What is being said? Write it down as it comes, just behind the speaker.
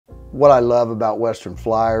What I love about Western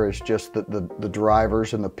Flyer is just the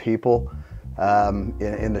drivers and the people.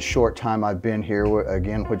 In the short time I've been here,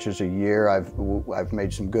 again, which is a year, I've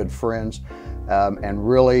made some good friends and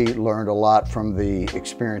really learned a lot from the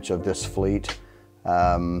experience of this fleet.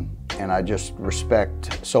 And I just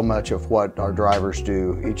respect so much of what our drivers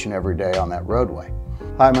do each and every day on that roadway.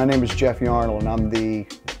 Hi, my name is Jeff Yarnall, and I'm the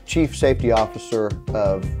Chief Safety Officer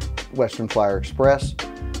of Western Flyer Express.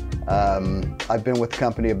 I've been with the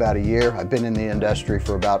company about a year. I've been in the industry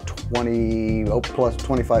for about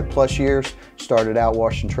 25 plus years. Started out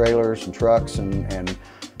washing trailers and trucks and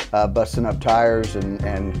busting up tires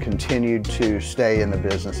and continued to stay in the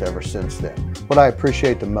business ever since then. What I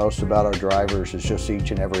appreciate the most about our drivers is just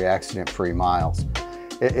each and every accident-free miles.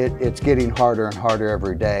 It's getting harder and harder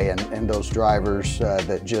every day, and those drivers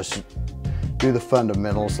that just do the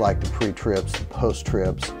fundamentals like the pre-trips, the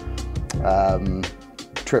post-trips,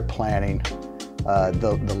 trip planning,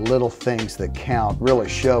 the little things that count really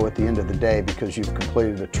show at the end of the day, because you've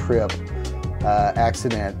completed a trip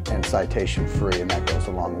accident and citation free, and that goes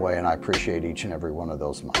a long way, and I appreciate each and every one of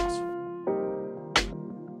those miles.